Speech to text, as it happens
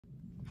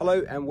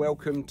Hello and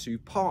welcome to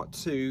part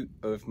 2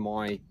 of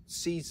my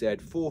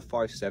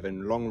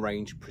CZ457 long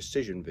range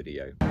precision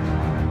video.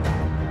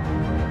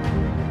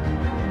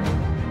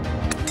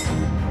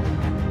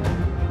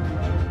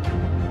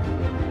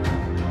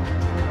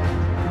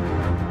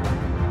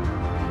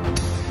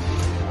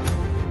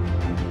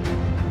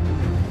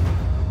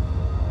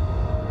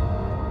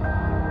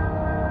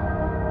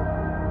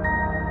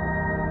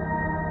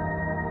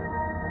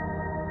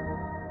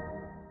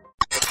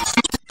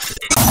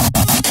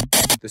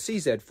 The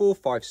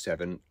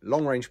CZ457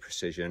 long range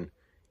precision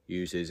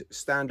uses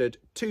standard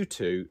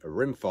 2.2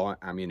 rimfire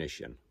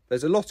ammunition.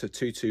 There's a lot of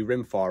 2.2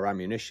 rimfire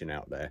ammunition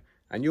out there,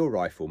 and your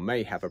rifle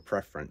may have a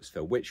preference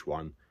for which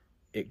one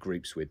it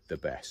groups with the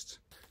best.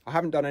 I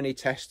haven't done any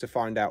tests to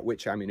find out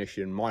which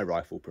ammunition my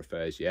rifle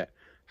prefers yet.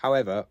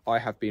 However, I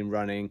have been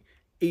running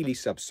Ely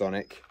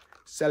subsonic,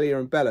 Cellier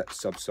and Bellet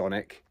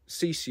subsonic,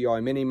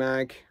 CCI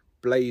Minimag,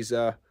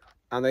 Blazer,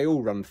 and they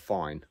all run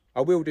fine.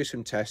 I will do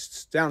some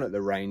tests down at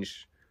the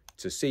range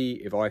to see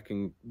if I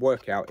can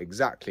work out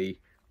exactly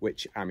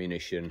which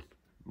ammunition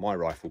my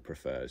rifle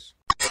prefers.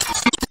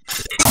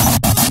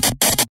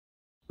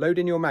 Load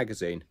in your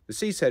magazine. The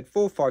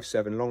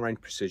CZ457 long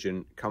range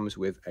precision comes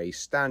with a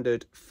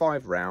standard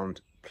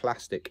 5-round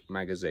plastic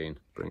magazine.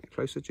 Bring it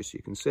closer just so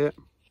you can see it.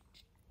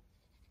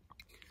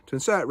 To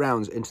insert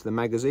rounds into the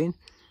magazine,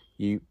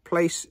 you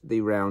place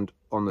the round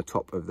on the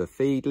top of the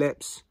feed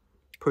lips,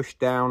 push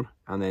down,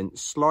 and then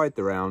slide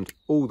the round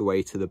all the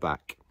way to the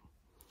back.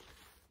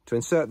 To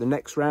insert the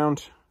next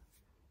round,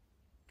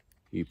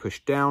 you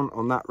push down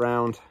on that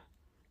round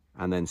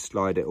and then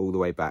slide it all the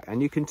way back,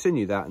 and you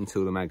continue that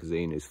until the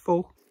magazine is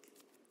full.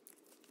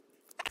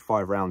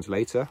 5 rounds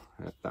later,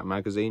 that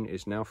magazine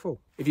is now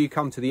full. If you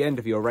come to the end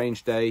of your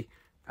range day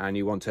and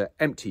you want to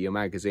empty your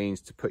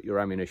magazines to put your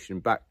ammunition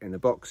back in the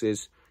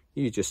boxes,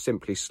 you just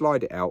simply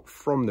slide it out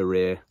from the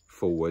rear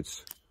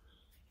forwards.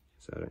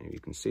 So I don't know if you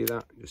can see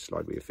that, just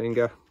slide with your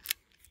finger.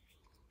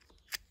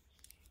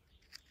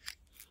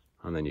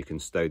 And then you can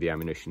stow the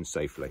ammunition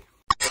safely.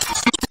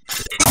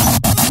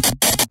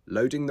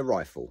 Loading the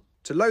rifle.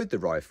 To load the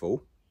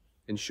rifle,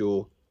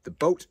 ensure the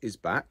bolt is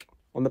back.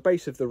 On the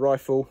base of the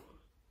rifle,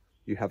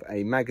 you have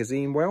a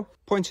magazine well.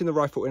 Pointing the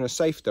rifle in a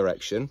safe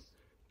direction,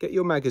 get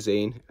your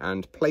magazine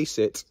and place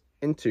it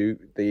into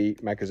the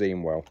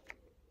magazine well.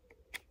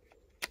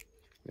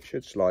 It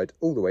should slide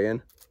all the way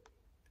in.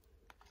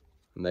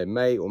 And there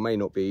may or may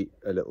not be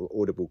a little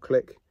audible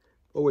click.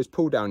 Always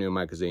pull down your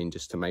magazine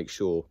just to make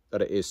sure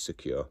that it is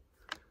secure.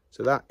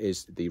 So that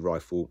is the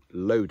rifle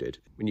loaded.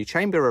 When you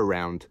chamber a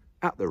round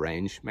at the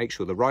range, make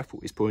sure the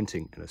rifle is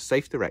pointing in a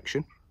safe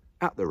direction.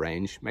 At the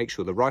range, make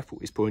sure the rifle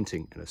is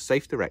pointing in a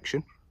safe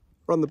direction.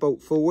 Run the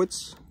bolt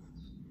forwards.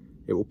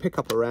 It will pick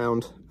up a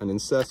round and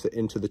insert it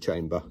into the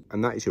chamber.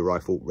 And that is your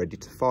rifle ready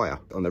to fire.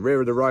 On the rear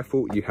of the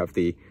rifle, you have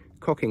the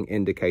cocking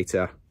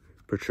indicator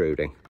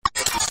protruding.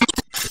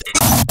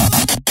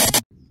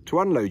 To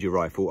unload your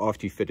rifle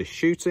after you finish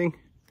shooting,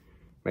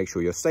 make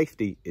sure your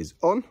safety is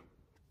on.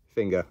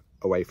 Finger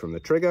away from the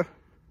trigger.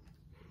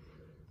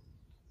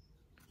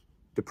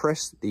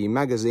 Depress the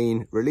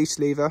magazine release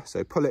lever,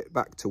 so pull it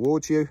back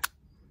towards you.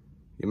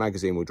 Your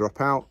magazine will drop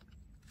out.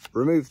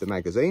 Remove the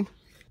magazine.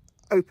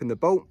 Open the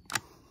bolt.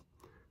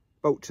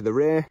 Bolt to the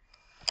rear.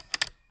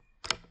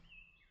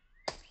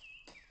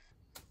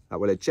 That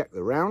will eject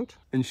the round.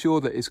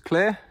 Ensure that it's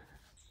clear.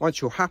 Once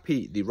you're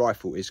happy the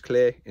rifle is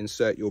clear,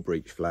 insert your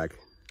breech flag.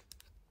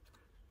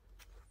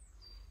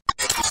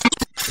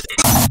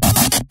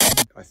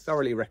 I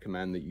thoroughly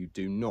recommend that you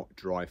do not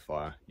dry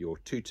fire your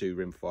 2.2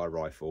 rimfire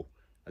rifle,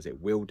 as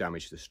it will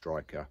damage the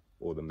striker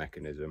or the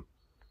mechanism,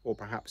 or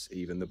perhaps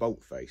even the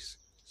bolt face.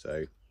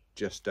 So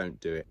just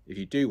don't do it. If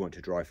you do want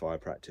to dry fire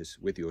practice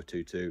with your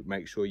 2.2,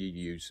 make sure you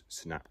use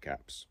snap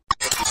caps.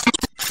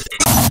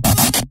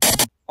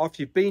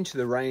 After you've been to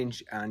the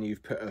range and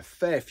you've put a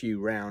fair few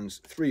rounds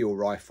through your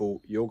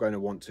rifle, you're going to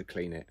want to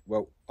clean it.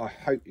 Well, I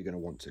hope you're going to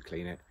want to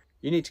clean it.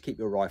 You need to keep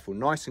your rifle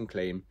nice and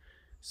clean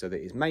so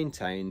that it's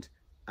maintained,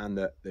 and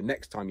that the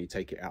next time you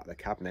take it out of the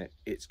cabinet,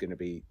 it's going to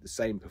be the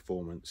same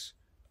performance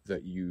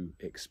that you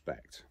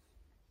expect.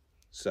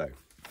 So,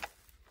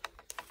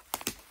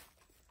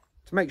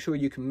 to make sure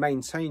you can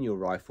maintain your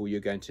rifle, you're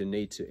going to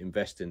need to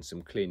invest in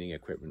some cleaning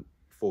equipment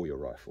for your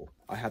rifle.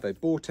 I have a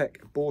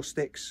Bortec Bore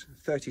Sticks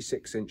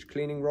 36-inch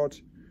cleaning rod.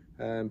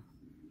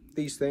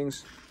 These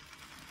things,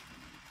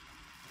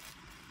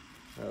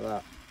 like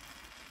that,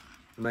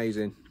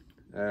 amazing.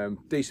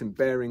 Decent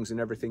bearings and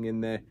everything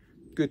in there.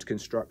 Good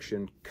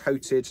construction,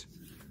 coated,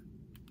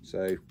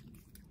 so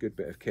good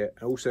bit of kit.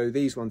 And also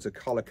these ones are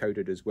color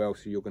coded as well,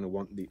 so you're going to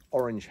want the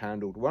orange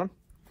handled one.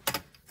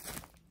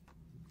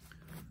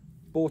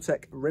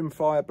 Bortec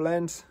rimfire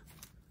blend.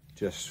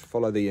 Just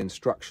follow the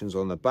instructions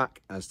on the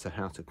back as to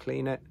how to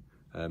clean it.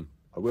 I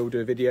will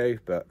do a video,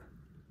 but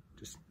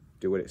just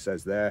do what it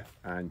says there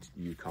and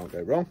you can't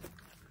go wrong.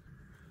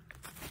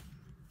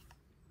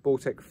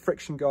 Bortec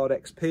Friction Guard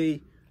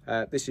XP.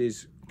 This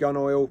is gun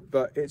oil,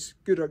 but it's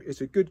good. It's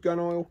a good gun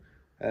oil.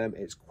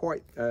 It's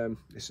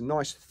a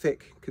nice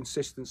thick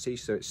consistency,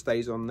 so it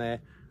stays on there.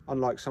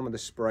 unlike some of the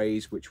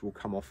sprays which will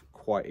come off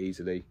quite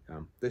easily.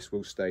 This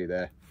will stay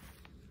there.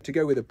 To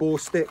go with the bore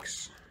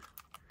sticks,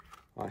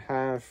 I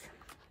have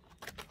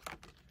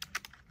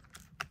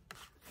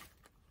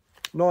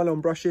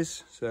nylon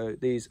brushes. So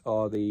these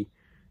are the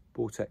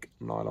Vortex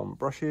nylon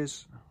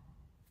brushes,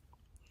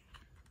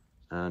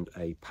 and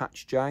a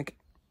patch jag.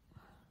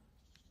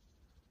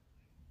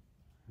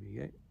 There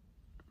you go.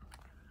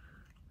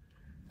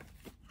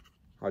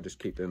 I just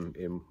keep them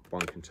in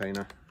one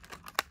container.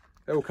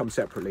 They all come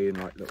separately in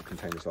like little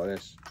containers like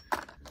this.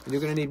 And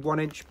you're going to need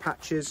 1-inch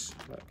patches.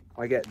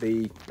 I get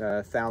the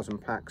 1,000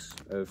 packs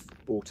of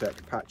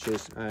Vortex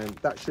patches, and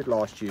that should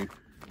last you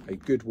a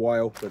good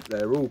while, but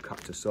they're all cut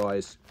to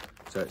size,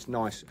 so it's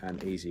nice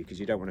and easy because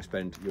you don't want to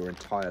spend your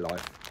entire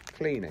life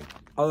cleaning.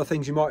 Other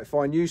things you might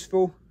find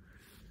useful,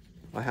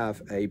 I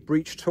have a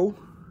breech tool.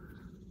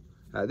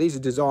 These are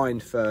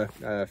designed for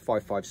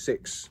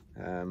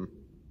 5.56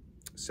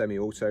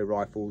 semi-auto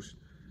rifles,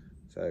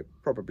 so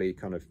probably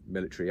kind of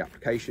military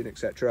application,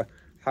 etc.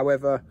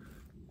 However,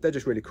 they're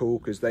just really cool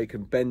because they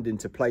can bend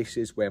into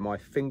places where my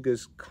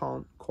fingers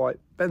can't quite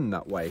bend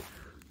that way.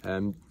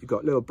 You've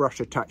got a little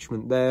brush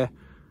attachment there.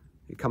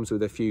 It comes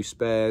with a few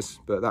spares,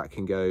 but that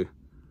can go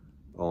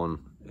on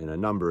in a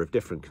number of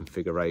different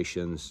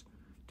configurations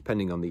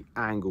depending on the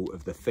angle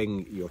of the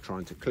thing you're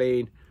trying to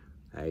clean.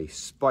 A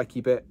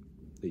spiky bit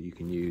that you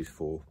can use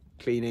for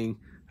cleaning,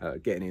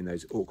 getting in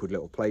those awkward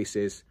little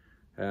places.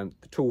 The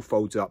tool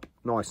folds up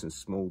nice and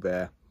small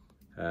there,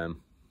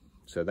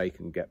 so they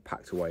can get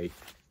packed away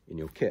in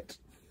your kit.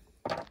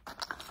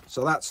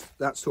 So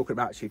that's talking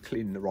about actually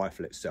cleaning the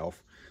rifle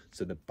itself.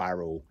 So the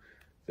barrel,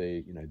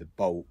 the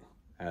bolt,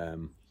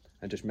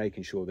 and just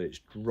making sure that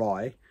it's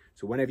dry.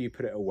 So whenever you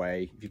put it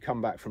away, if you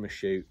come back from a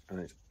shoot and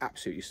it's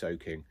absolutely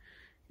soaking,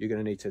 you're going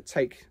to need to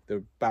take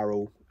the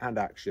barrel and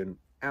action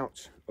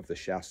out of the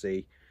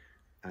chassis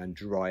and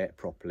dry it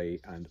properly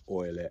and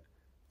oil it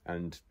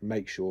and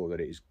make sure that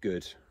it is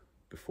good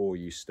before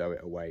you stow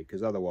it away,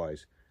 because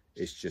otherwise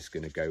it's just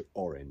going to go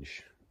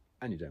orange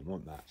and you don't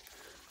want that.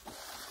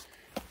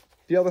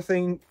 The other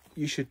thing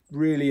you should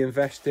really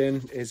invest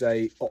in is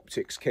a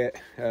optics kit.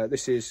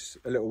 This is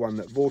a little one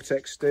that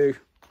Vortex do.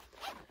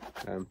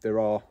 There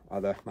are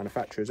other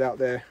manufacturers out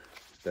there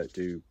that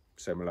do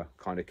similar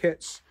kind of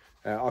kits.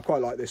 I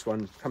quite like this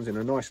one. Comes in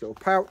a nice little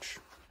pouch.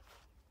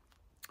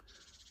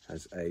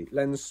 Has a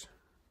lens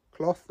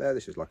cloth there.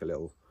 This is like a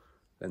little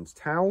lens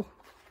towel.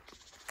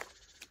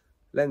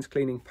 Lens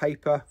cleaning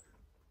paper.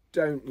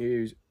 Don't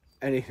use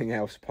anything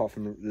else apart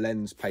from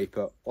lens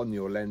paper on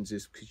your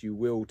lenses, because you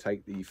will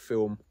take the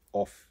film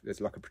off.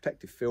 There's like a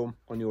protective film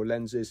on your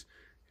lenses.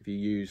 If you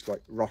use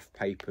like rough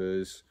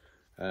papers,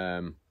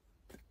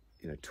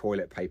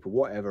 toilet paper,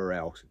 whatever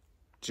else,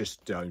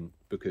 just don't,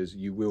 because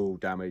you will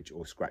damage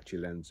or scratch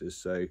your lenses.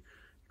 So you've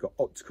got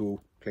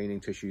optical cleaning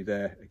tissue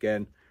there.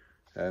 Again,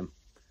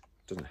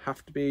 doesn't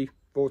have to be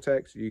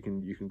Vortex. You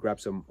can grab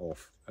some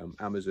off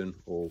Amazon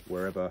or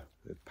wherever,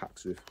 the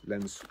packs of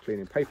lens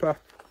cleaning paper.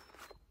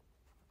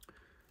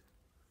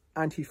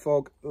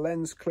 Anti-fog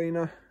lens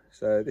cleaner.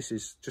 So this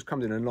is just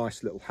comes in a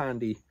nice little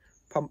handy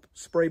pump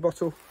spray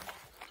bottle.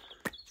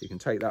 So you can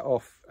take that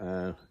off,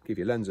 give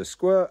your lens a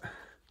squirt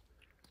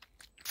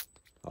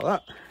like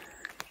that.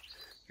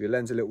 Give your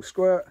lens a little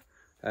squirt,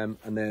 and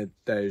then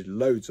there's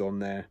loads on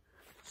there,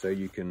 so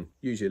you can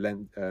use your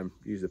lens,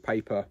 use the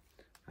paper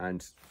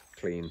and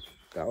clean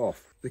that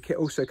off. The kit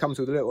also comes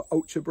with a little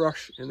ultra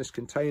brush in this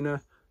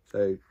container.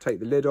 So take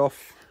the lid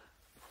off.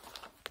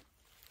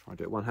 I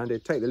do it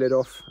one-handed. Take the lid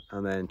off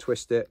and then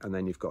twist it, and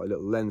then you've got a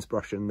little lens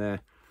brush in there.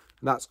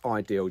 And that's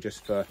ideal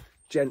just for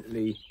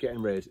gently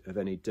getting rid of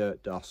any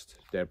dirt, dust,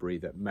 debris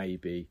that may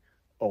be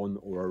on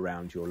or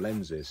around your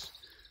lenses.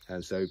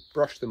 And so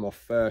brush them off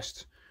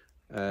first,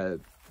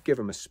 give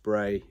them a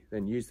spray,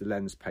 then use the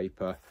lens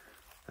paper,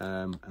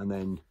 and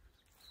then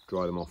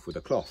dry them off with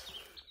a cloth.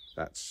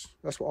 That's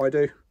what I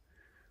do.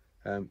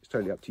 It's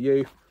totally up to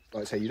you.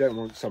 Like I say, you don't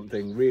want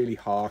something really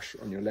harsh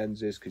on your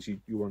lenses because you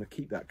want to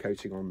keep that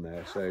coating on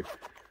there. So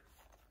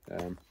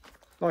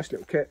nice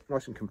little kit,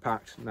 nice and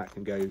compact, and that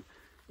can go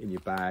in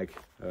your bag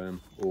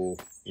or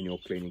in your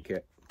cleaning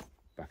kit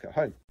back at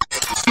home.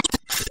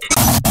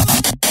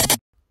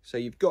 So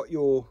you've got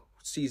your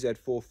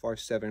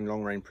CZ457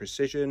 long range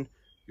precision.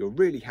 You're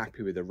really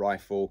happy with the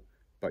rifle,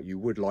 but you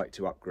would like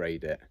to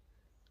upgrade it.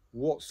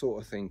 What sort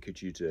of thing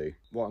could you do?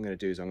 What I'm going to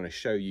do is I'm going to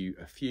show you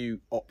a few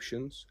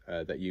options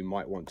that you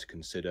might want to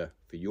consider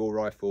for your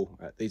rifle.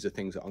 These are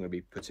things that I'm going to be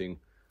putting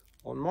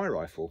on my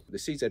rifle. The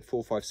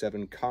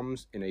CZ457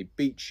 comes in a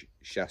beach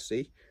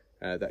chassis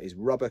that is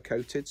rubber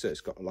coated, so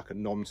it's got like a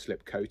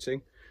non-slip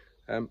coating.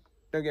 Don't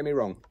get me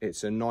wrong,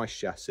 it's a nice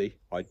chassis.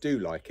 I do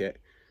like it,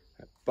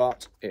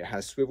 but it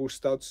has swivel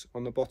studs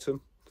on the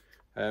bottom,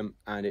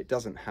 and it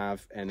doesn't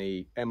have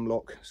any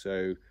M-lock,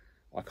 so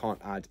I can't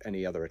add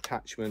any other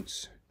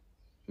attachments.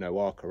 No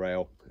arc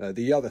rail.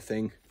 The other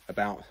thing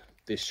about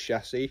this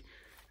chassis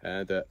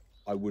that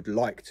I would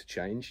like to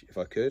change if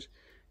I could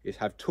is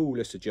have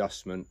toolless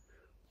adjustment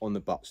on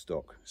the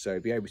buttstock, so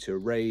be able to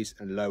raise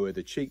and lower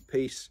the cheek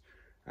piece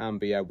and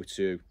be able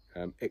to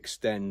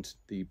extend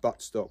the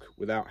buttstock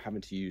without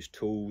having to use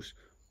tools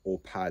or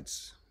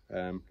pads.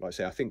 Like I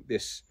say, I think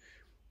this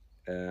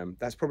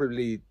that's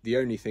probably the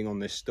only thing on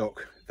this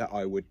stock that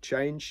I would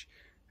change.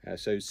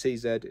 So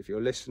CZ, if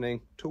you're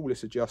listening,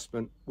 toolless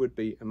adjustment would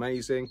be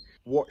amazing.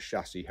 What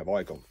chassis have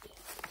I gone for?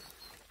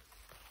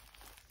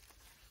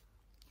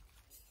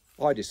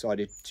 I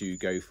decided to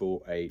go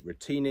for a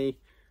Rotini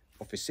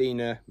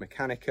Officina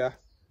Meccanica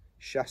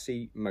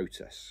Chassis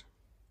Motus.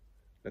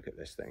 Look at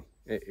this thing,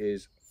 it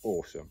is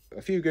awesome.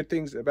 A few good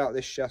things about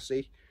this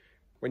chassis: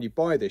 when you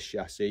buy this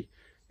chassis,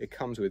 it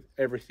comes with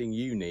everything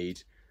you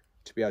need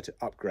to be able to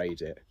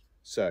upgrade it.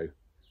 So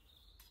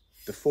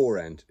the fore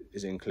end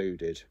is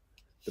included,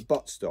 the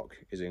buttstock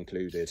is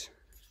included,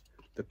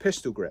 the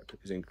pistol grip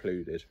is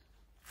included.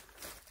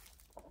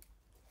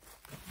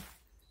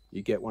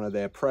 You get one of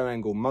their Pro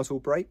Angle muzzle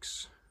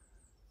brakes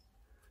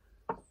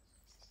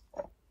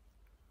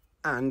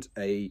and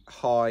a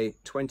high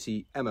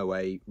 20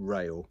 MOA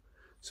rail.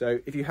 So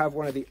if you have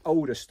one of the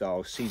older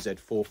style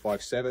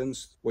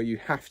CZ457s where you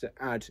have to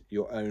add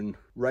your own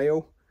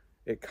rail,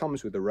 it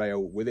comes with the rail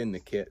within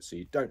the kit, so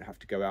you don't have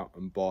to go out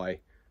and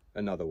buy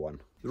another one.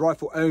 The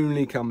rifle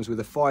only comes with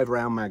a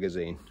 5-round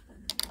magazine.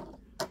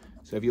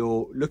 So if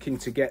you're looking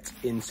to get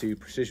into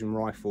precision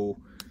rifle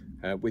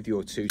with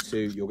your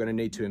 2.2, you're going to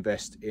need to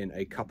invest in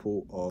a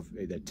couple of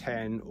either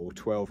 10 or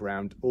 12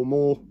 round or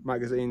more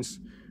magazines.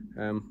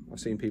 I've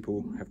seen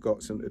people have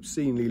got some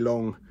obscenely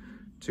long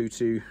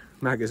 2.2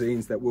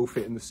 magazines that will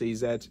fit in the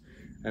CZ.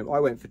 I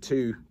went for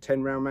two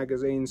 10-round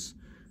magazines.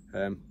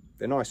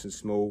 They're nice and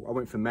small. I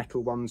went for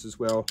metal ones as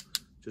well,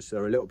 just so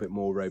they're a little bit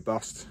more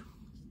robust.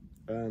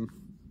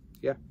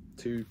 Yeah,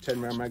 two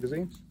 10-round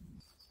magazines.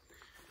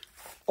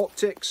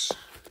 Optics,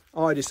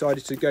 I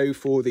decided to go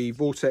for the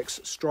Vortex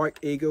Strike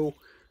Eagle.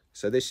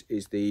 So this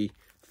is the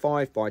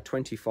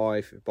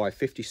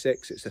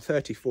 5x25x56. It's a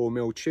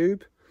 34mm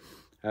tube.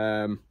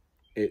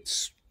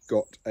 It's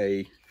got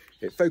it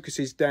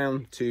focuses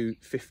down to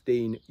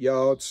 15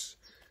 yards,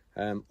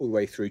 all the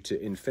way through to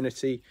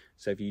infinity.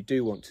 So if you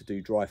do want to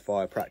do dry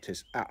fire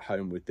practice at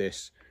home with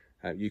this,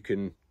 you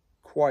can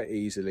quite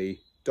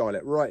easily dial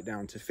it right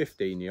down to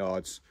 15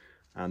 yards,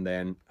 and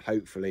then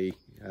hopefully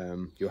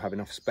you'll have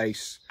enough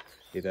space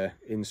either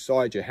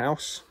inside your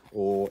house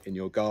or in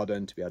your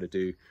garden to be able to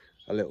do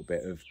a little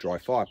bit of dry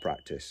fire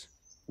practice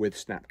with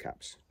snap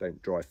caps.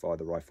 Don't dry fire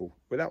the rifle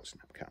without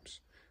snap caps,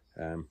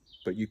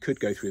 but you could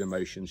go through the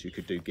motions, you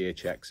could do gear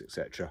checks,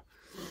 etc.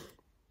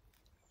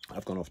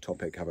 I've gone off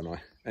topic, haven't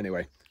I?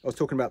 Anyway, I was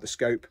talking about the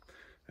scope.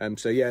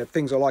 So yeah,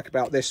 things I like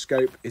about this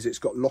scope is it's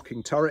got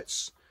locking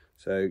turrets.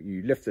 So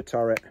you lift the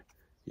turret,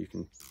 you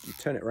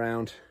turn it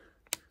around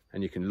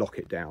and you can lock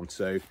it down.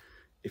 So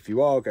if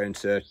you are going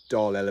to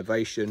dial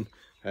elevation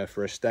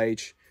for a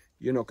stage,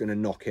 you're not going to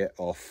knock it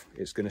off.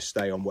 It's going to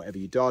stay on whatever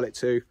you dial it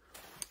to.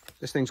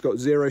 This thing's got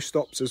 0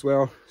 stops as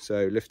well.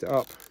 So lift it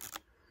up,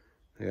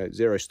 there you go,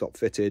 0 stop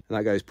fitted, and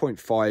that goes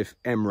 0.5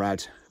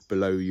 MRAD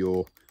below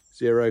your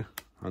 0,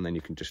 and then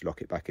you can just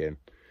lock it back in.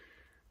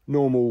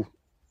 Normal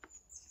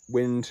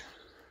wind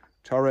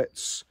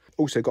turrets.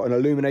 Also got an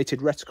illuminated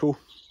reticle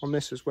on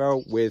this as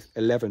well with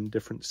 11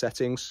 different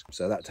settings.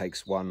 So that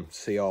takes one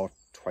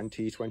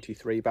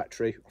CR2023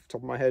 battery off the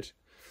top of my head.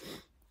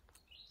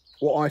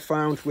 What I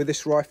found with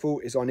this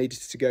rifle is I needed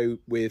to go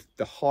with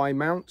the high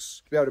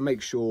mounts to be able to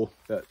make sure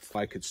that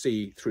I could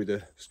see through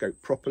the scope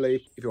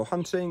properly. If you're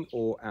hunting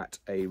or at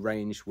a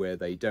range where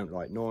they don't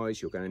like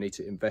noise, you're going to need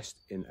to invest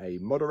in a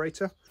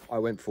moderator. I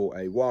went for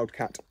a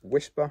Wildcat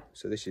Whisper.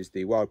 So this is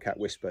the Wildcat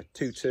Whisper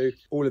 2.2.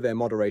 All of their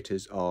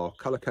moderators are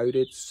color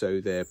coded,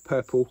 so they're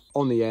purple.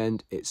 On the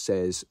end, it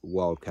says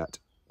Wildcat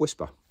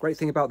Whisper. Great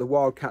thing about the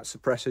Wildcat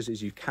suppressors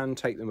is you can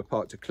take them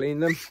apart to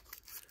clean them.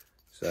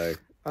 So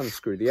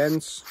unscrew the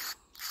ends.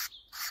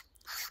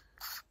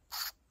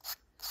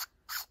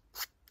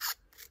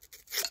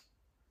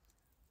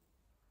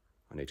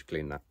 I need to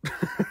clean that.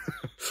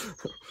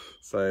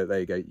 So there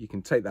you go, you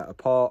can take that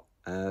apart.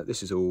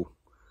 This is all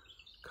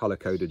color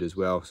coded as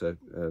well, so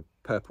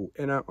purple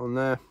inner on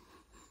there,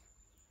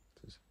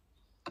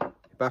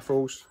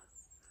 baffles,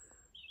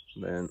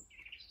 and then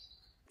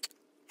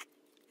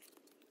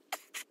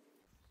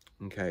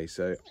okay,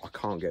 so I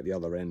can't get the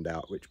other end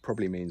out, which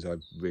probably means I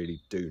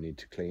really do need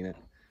to clean it.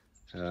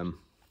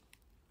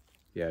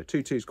 Yeah,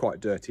 2.2 is quite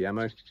dirty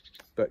ammo,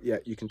 but yeah,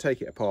 you can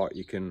take it apart.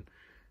 You can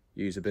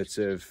use a bit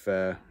of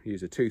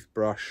use a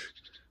toothbrush,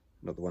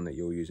 not the one that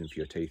you're using for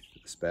your teeth,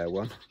 the spare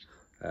one,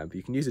 but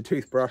you can use a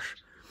toothbrush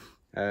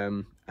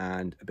and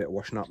a bit of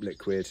washing up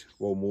liquid,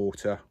 warm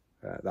water.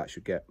 That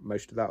should get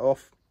most of that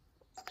off,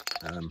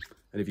 and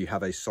if you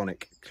have a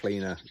sonic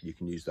cleaner, you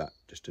can use that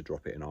just to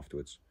drop it in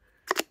afterwards.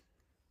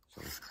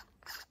 So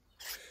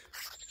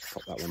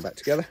pop that one back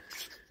together.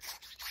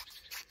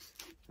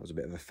 That was a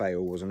bit of a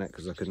fail, wasn't it,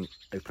 because I couldn't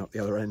open up the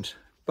other end,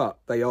 but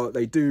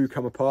they do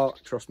come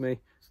apart, trust me.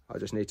 I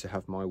just need to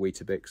have my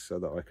Weetabix so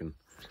that I can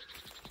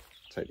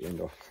take the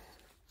end off.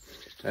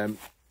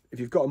 If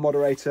you've got a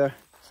moderator,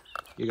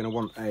 you're going to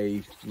want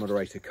a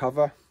moderator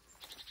cover.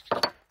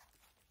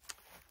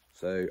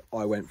 So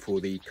I went for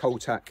the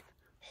Coltac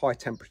high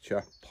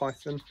temperature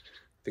Python.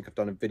 I think I've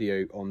done a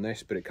video on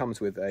this, but it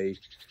comes with a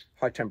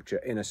high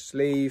temperature inner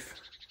sleeve,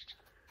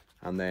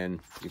 and then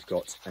you've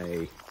got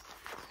a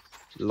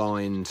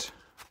lined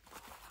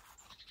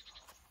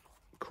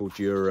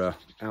Cordura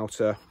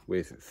outer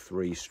with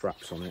 3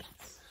 straps on it.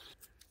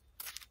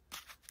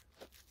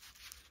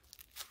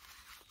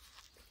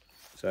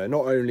 So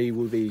not only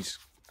will these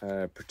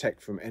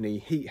protect from any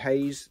heat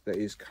haze that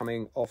is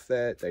coming off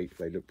there, they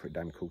look pretty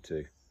damn cool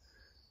too.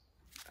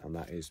 And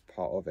that is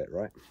part of it,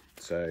 right?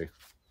 So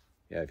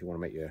yeah, if you want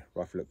to make your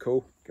rifle look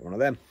cool, get one of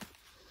them.